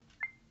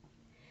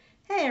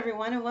Hi,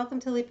 everyone, and welcome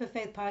to Leap of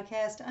Faith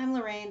podcast. I'm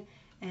Lorraine,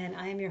 and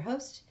I am your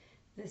host.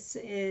 This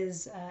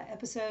is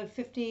episode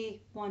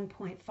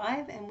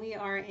 51.5, and we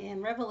are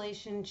in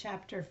Revelation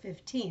chapter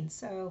 15.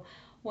 So,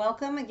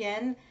 welcome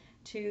again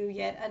to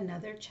yet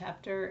another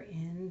chapter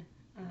in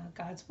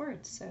God's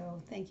Word.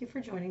 So, thank you for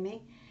joining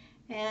me,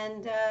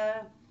 and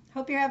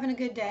hope you're having a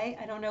good day.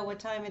 I don't know what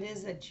time it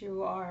is that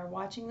you are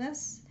watching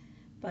this,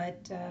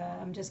 but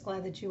I'm just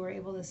glad that you were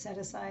able to set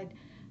aside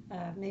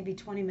maybe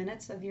 20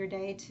 minutes of your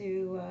day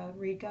to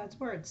read God's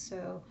Word.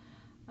 So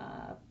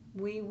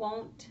we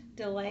won't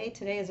delay.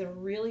 Today is a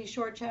really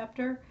short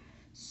chapter.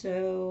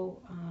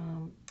 So,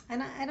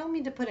 and I don't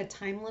mean to put a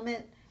time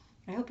limit.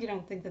 I hope you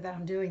don't think that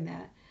I'm doing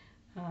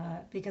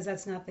that because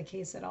that's not the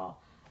case at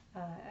all.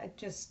 I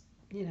just,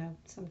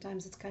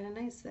 sometimes it's kind of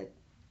nice that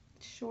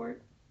it's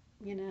short,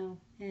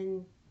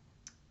 and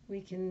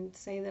we can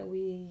say that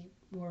we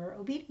were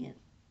obedient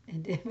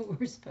and did what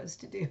we're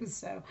supposed to do.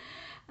 So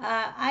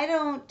I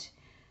don't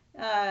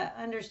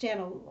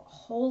understand a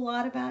whole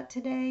lot about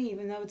today,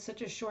 even though it's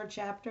such a short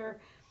chapter.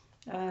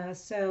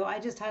 So I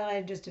just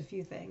highlighted just a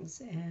few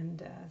things.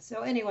 And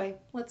so anyway,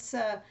 let's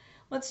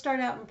start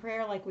out in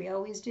prayer like we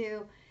always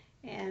do,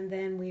 and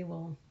then we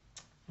will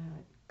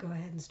go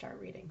ahead and start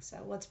reading. So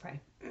let's pray.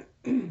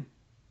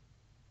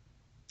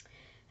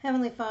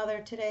 Heavenly Father,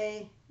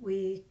 today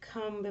we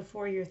come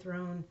before your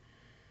throne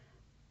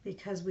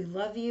because we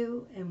love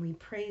you and we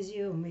praise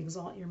you and we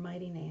exalt your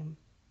mighty name.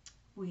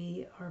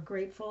 We are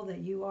grateful that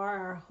you are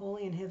our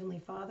holy and heavenly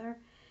Father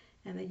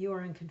and that you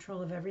are in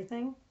control of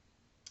everything.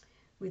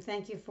 We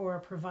thank you for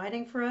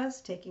providing for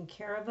us, taking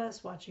care of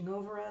us, watching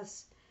over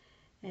us,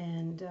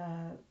 and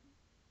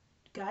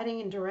guiding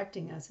and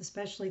directing us,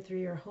 especially through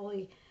your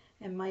holy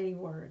and mighty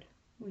word.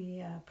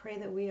 We pray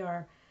that we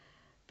are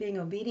being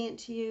obedient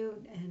to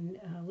you and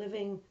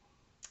living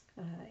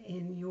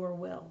in your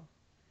will.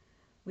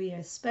 We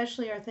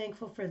especially are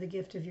thankful for the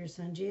gift of your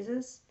Son,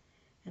 Jesus,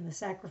 and the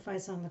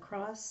sacrifice on the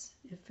cross.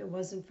 If it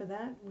wasn't for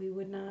that, we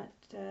would not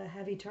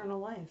have eternal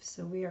life.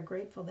 So we are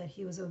grateful that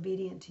he was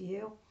obedient to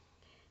you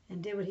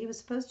and did what he was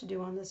supposed to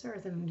do on this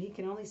earth. And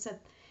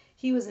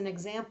he was an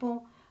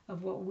example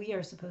of what we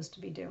are supposed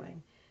to be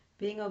doing.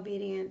 Being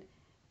obedient,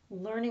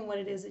 learning what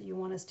it is that you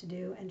want us to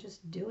do, and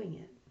just doing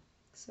it.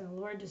 So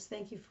Lord, just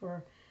thank you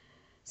for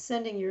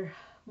sending your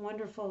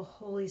wonderful,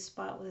 holy,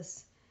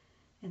 spotless,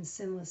 and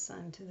sinless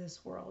Son to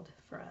this world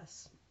for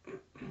us.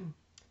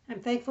 I'm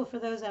thankful for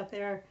those out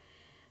there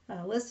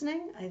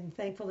listening. I'm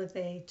thankful that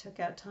they took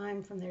out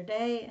time from their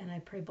day, and I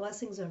pray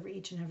blessings over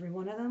each and every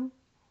one of them.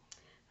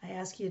 I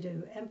ask you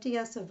to empty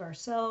us of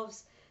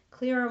ourselves,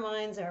 clear our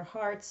minds, our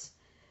hearts,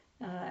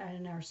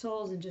 and our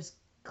souls, and just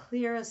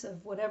clear us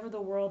of whatever the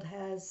world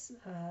has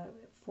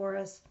for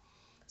us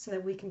so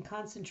that we can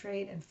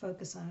concentrate and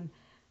focus on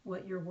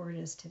what your word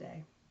is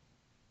today.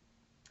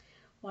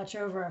 Watch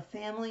over our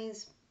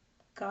families,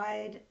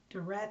 guide,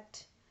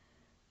 direct,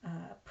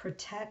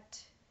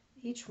 protect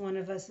each one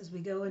of us as we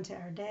go into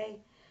our day.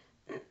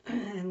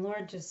 And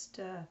Lord, just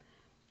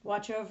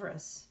watch over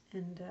us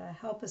and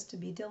help us to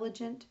be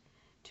diligent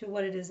to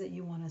what it is that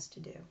you want us to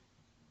do.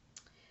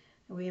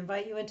 And we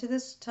invite you into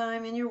this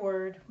time in your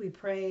word. We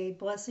pray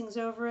blessings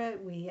over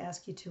it. We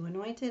ask you to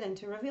anoint it and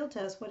to reveal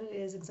to us what it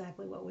is,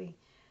 exactly what we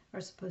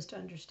are supposed to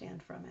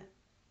understand from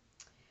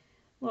it.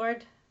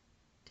 Lord,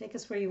 take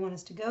us where you want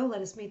us to go.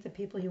 Let us meet the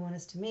people you want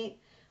us to meet.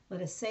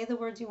 Let us say the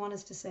words you want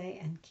us to say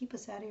and keep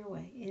us out of your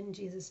way. In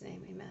Jesus'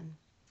 name, amen.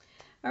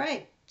 All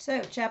right,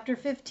 so chapter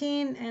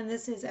 15, and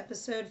this is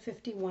episode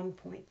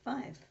 51.5.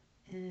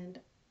 And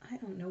I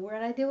don't know what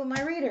I did with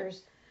my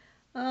readers.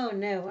 Oh,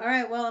 no. All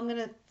right, well, I'm going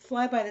to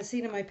fly by the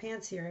seat of my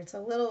pants here. It's a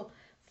little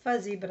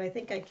fuzzy, but I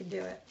think I can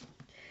do it.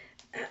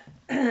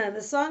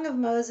 The Song of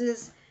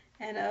Moses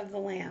and of the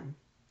Lamb.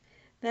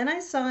 Then I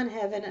saw in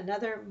heaven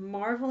another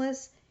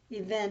marvelous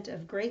event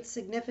of great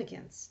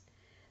significance.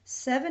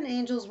 7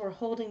 angels were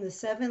holding the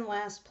 7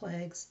 last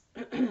plagues,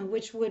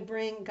 which would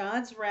bring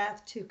God's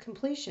wrath to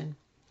completion.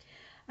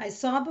 I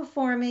saw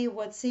before me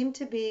what seemed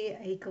to be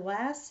a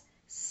glass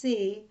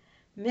sea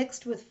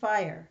mixed with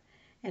fire,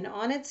 and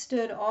on it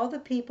stood all the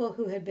people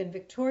who had been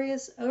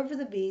victorious over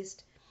the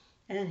beast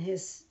and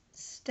his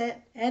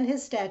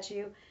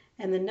statue,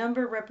 and the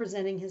number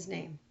representing his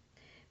name.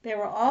 They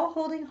were all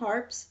holding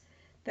harps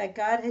that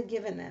God had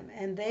given them,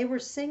 and they were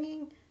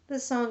singing the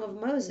song of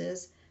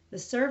Moses, the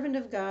servant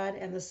of God,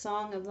 and the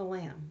song of the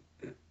Lamb.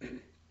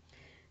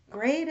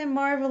 Great and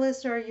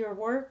marvelous are your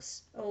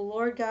works, O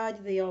Lord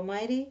God the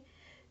Almighty.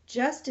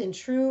 Just and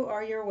true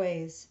are your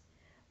ways,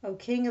 O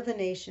King of the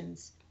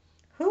nations.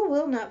 Who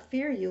will not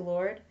fear you,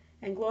 Lord,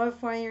 and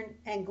glorify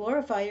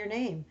your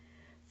name?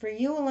 For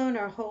you alone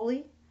are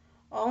holy.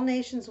 All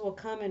nations will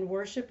come and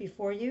worship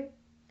before you,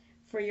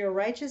 for your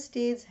righteous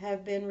deeds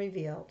have been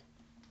revealed.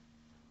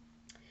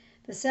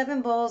 The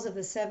 7 bowls of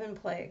the 7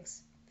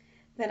 plagues.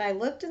 Then I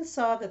looked and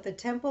saw that the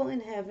temple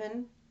in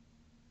heaven,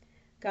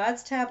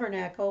 God's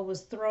tabernacle,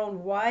 was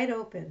thrown wide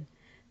open.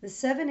 The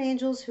 7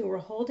 angels who were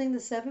holding the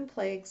 7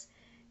 plagues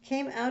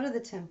came out of the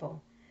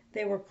temple.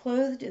 They were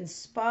clothed in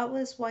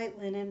spotless white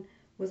linen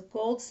with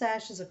gold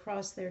sashes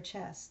across their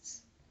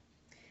chests.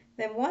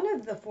 Then one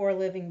of the four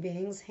living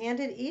beings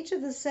handed each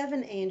of the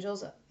seven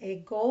angels a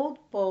gold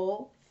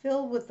bowl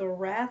filled with the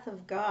wrath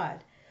of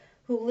God,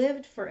 who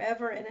lives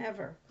forever and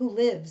ever.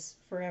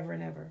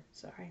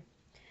 Sorry.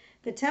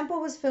 The temple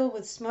was filled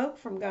with smoke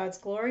from God's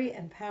glory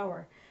and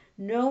power.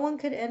 No one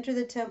could enter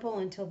the temple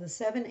until the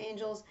seven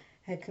angels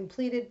had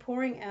completed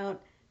pouring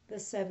out the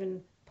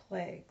seven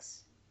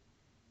plagues.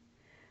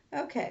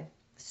 Okay,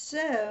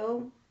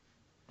 so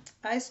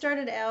I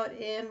started out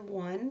in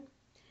 1.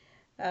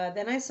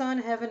 Then I saw in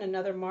heaven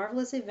another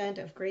marvelous event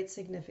of great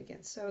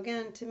significance. So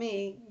again, to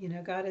me,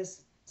 God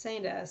is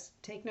saying to us,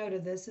 take note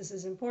of this. This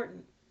is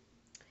important.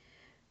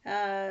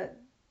 The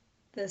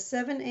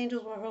seven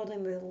angels were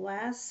holding the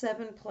last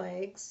seven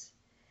plagues.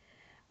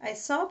 I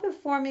saw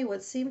before me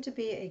what seemed to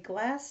be a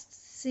glass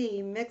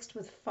sea mixed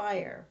with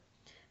fire.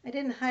 I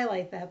didn't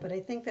highlight that, but I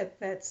think that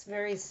that's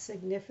very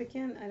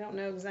significant. I don't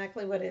know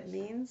exactly what it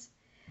means.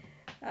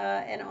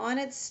 And on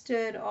it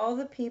stood all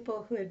the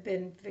people who had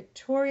been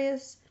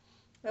victorious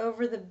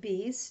over the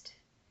beast.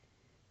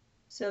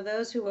 So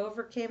those who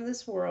overcame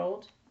this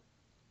world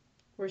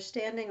were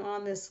standing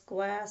on this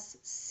glass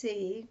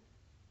sea.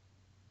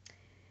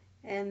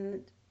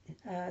 And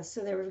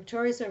so they were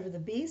victorious over the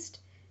beast,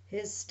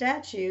 his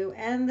statue,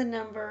 and the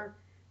number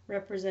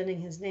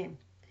representing his name.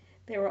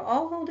 They were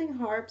all holding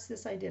harps,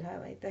 this I did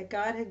highlight, that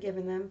God had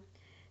given them,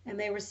 and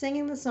they were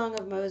singing the song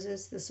of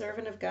Moses, the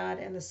servant of God,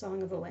 and the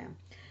song of the Lamb.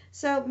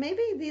 So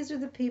maybe these are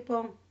the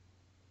people,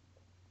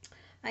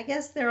 I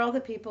guess they're all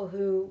the people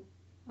who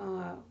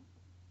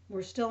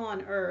were still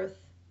on earth,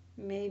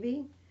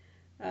 maybe,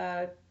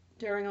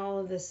 during all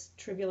of this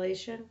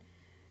tribulation,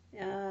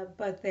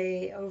 but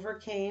they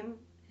overcame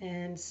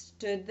and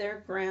stood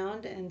their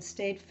ground and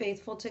stayed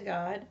faithful to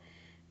God,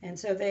 and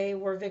so they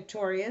were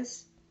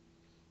victorious.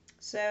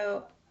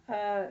 So,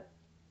 I'm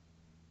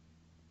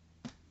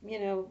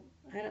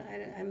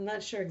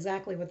not sure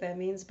exactly what that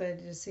means, but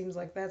it just seems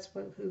like that's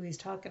who he's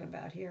talking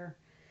about here.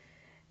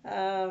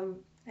 And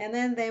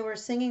then they were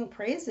singing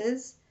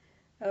praises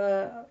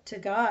to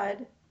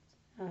God,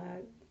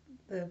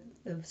 the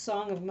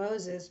Song of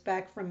Moses,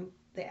 back from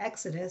the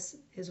Exodus,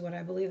 is what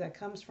I believe that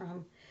comes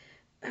from.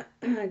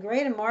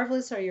 Great and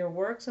marvelous are your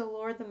works, O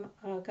Lord,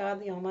 God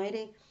the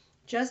Almighty.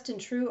 Just and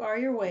true are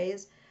your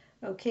ways,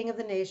 O King of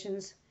the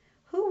nations.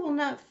 Who will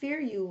not fear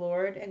you,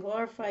 Lord, and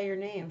glorify your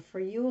name? For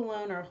you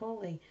alone are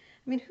holy.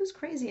 I mean, who's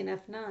crazy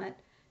enough not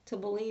to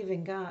believe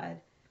in God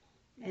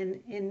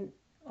and in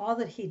all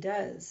that he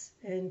does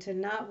and to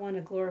not want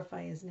to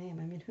glorify his name?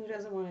 I mean, who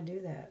doesn't want to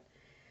do that?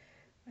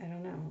 I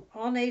don't know.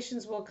 All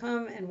nations will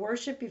come and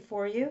worship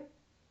before you,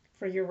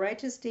 for your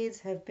righteous deeds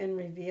have been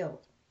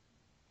revealed.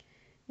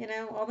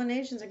 All the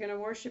nations are going to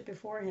worship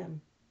before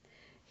him.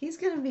 He's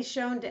going to be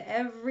shown to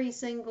every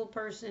single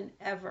person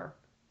ever.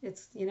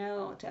 It's,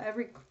 to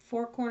every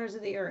four corners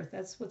of the earth.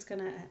 That's what's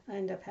going to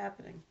end up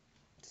happening.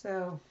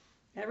 So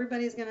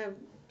everybody's going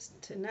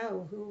to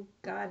know who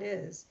God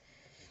is.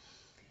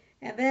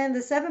 And then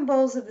the seven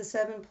bowls of the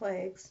seven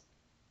plagues.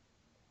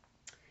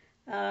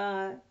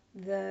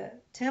 The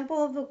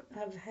temple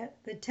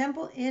the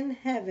temple in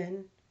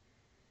heaven,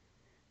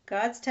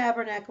 God's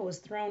tabernacle, was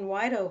thrown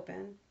wide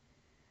open.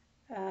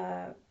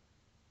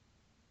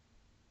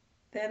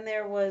 Then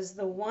there was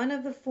the one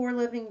of the four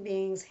living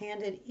beings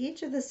handed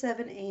each of the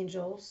seven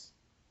angels.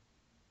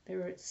 There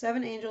were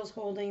seven angels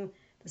holding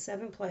the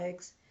seven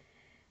plagues.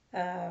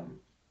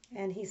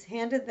 And he's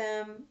handed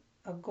them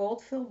a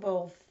gold-filled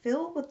bowl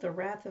filled with the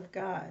wrath of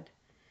God.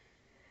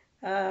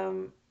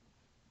 And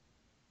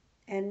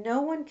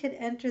no one could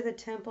enter the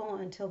temple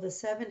until the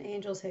seven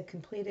angels had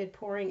completed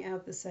pouring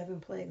out the seven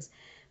plagues.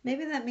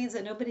 Maybe that means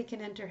that nobody can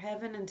enter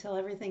heaven until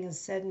everything is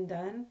said and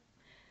done.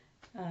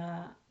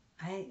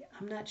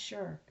 I'm not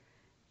sure.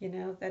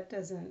 That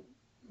doesn't,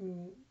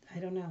 I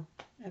don't know.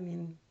 I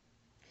mean,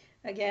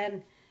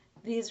 again,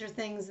 these are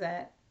things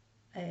that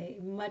a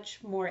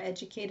much more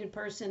educated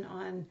person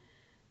on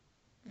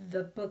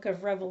the book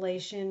of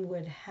Revelation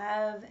would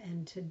have,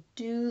 and to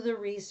do the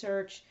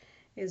research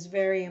is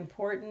very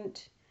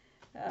important.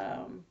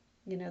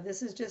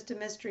 This is just a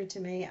mystery to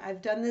me.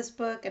 I've done this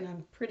book, and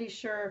I'm pretty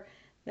sure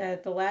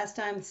that the last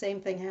time the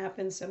same thing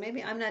happened, so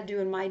maybe I'm not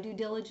doing my due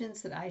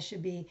diligence, that I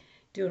should be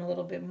doing a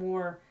little bit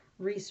more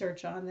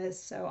research on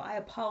this. So I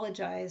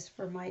apologize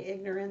for my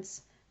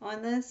ignorance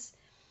on this.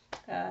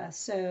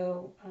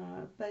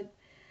 But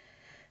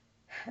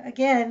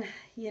again,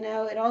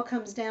 it all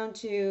comes down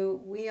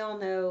to, we all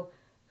know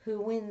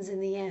who wins in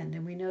the end,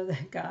 and we know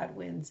that God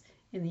wins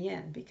in the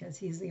end because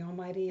he's the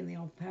Almighty and the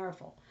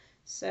All-Powerful.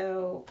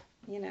 So,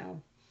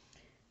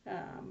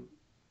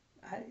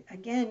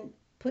 again,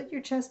 put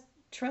your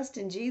trust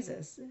in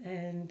Jesus,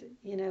 and,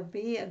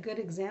 be a good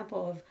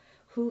example of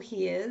who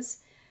he is.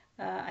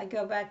 I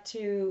go back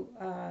to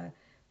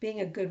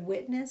being a good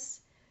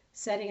witness,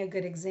 setting a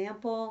good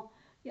example.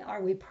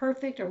 Are we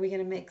perfect? Are we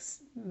going to make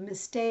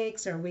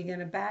mistakes? Are we going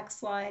to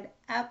backslide?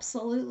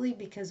 Absolutely,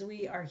 because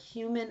we are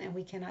human and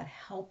we cannot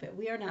help it.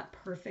 We are not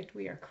perfect.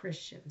 We are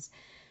Christians.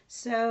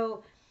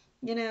 So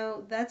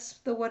that's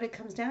what it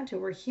comes down to.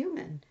 We're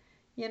human.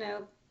 You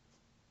know,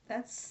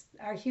 that's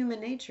our human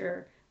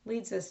nature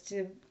leads us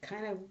to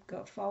kind of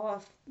fall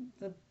off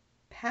the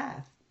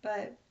path.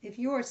 But if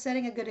you are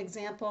setting a good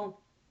example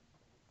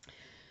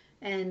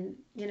and,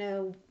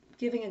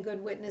 giving a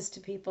good witness to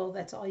people,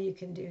 that's all you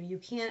can do. You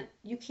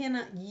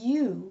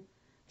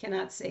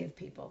cannot save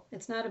people.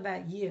 It's not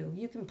about you.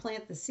 You can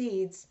plant the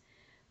seeds,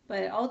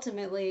 but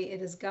ultimately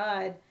it is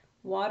God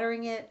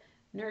watering it,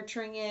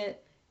 nurturing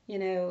it,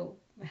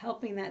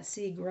 helping that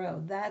seed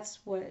grow. That's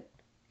what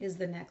is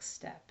the next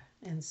step.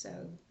 And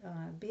so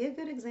be a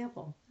good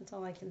example. That's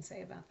all I can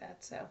say about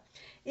that. So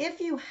if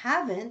you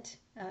haven't,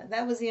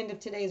 that was the end of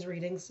today's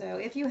reading. So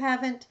if you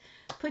haven't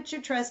put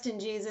your trust in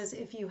Jesus,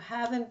 if you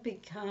haven't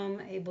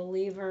become a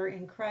believer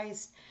in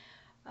Christ,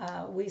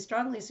 we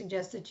strongly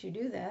suggest that you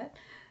do that.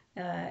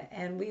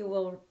 And we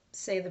will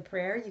say the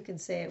prayer. You can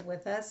say it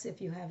with us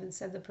if you haven't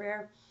said the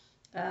prayer.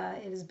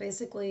 It is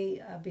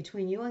basically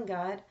between you and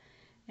God.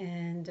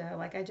 And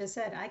like I just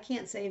said, I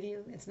can't save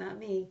you. It's not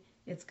me,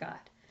 it's God.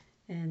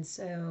 And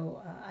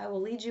so I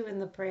will lead you in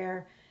the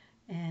prayer.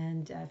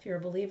 And if you're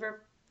a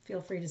believer, feel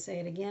free to say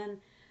it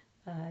again,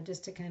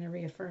 just to kind of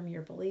reaffirm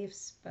your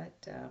beliefs.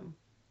 But,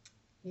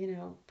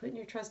 putting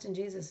your trust in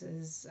Jesus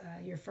is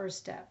your first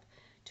step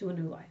to a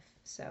new life.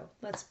 So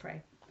let's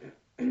pray.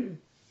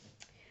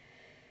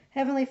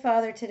 Heavenly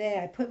Father, today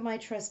I put my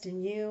trust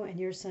in you and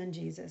your Son,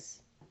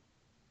 Jesus.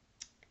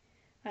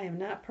 I am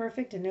not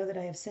perfect and know that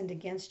I have sinned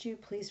against you.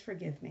 Please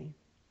forgive me.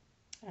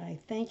 I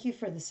thank you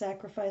for the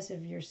sacrifice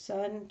of your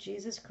Son,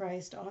 Jesus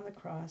Christ, on the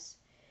cross.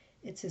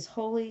 It's his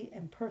holy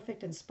and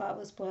perfect and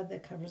spotless blood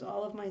that covers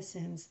all of my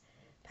sins,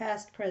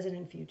 past, present,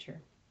 and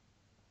future.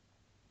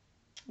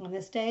 On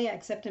this day, I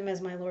accept him as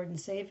my Lord and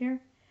Savior.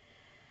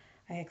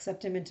 I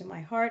accept him into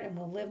my heart and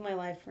will live my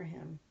life for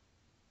him.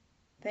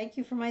 Thank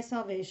you for my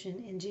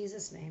salvation. In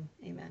Jesus' name,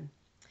 amen.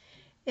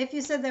 If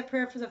you said that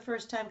prayer for the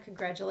first time,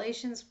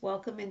 congratulations.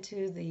 Welcome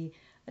into the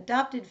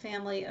adopted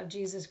family of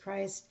Jesus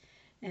Christ.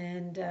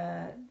 And,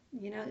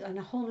 on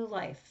a whole new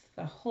life,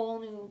 a whole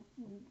new,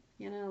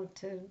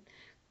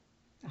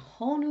 a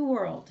whole new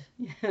world,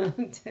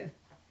 to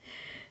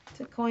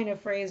coin a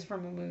phrase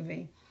from a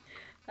movie.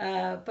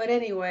 But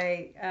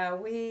anyway,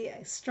 we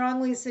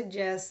strongly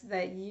suggest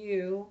that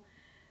you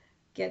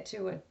get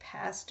to a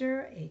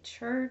pastor, a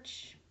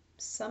church,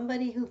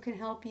 somebody who can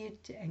help you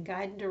and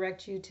guide and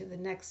direct you to the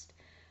next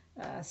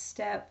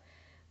step.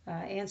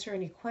 Answer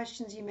any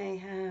questions you may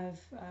have.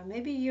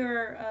 Maybe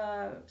you're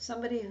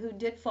somebody who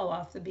did fall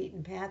off the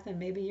beaten path, and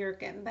maybe you're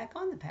getting back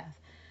on the path.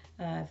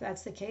 If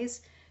that's the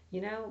case,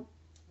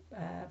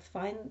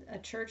 find a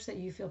church that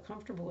you feel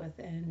comfortable with,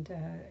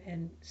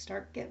 and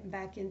start getting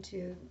back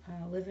into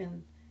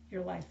living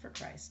your life for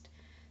Christ.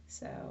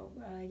 So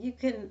you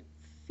can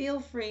feel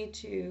free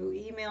to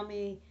email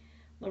me,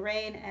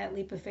 Lorraine at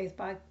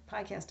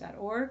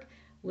leapoffaithpodcast.org.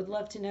 Would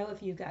love to know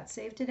if you got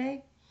saved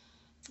today.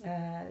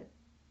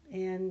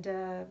 As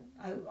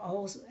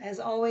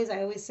always,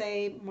 I always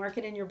say, mark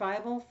it in your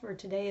Bible, for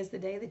today is the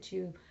day that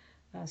you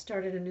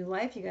started a new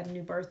life. You got a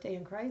new birthday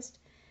in Christ,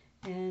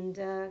 and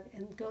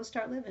go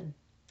start living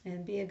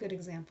and be a good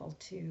example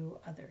to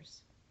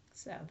others.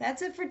 So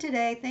that's it for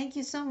today. Thank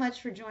you so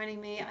much for joining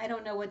me. I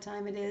don't know what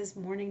time it is,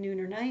 morning, noon,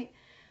 or night,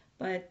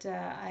 but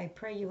I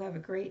pray you have a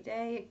great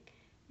day,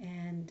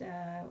 and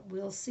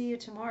we'll see you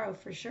tomorrow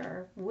for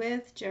sure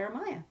with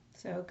Jeremiah.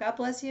 So God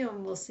bless you,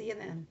 and we'll see you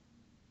then.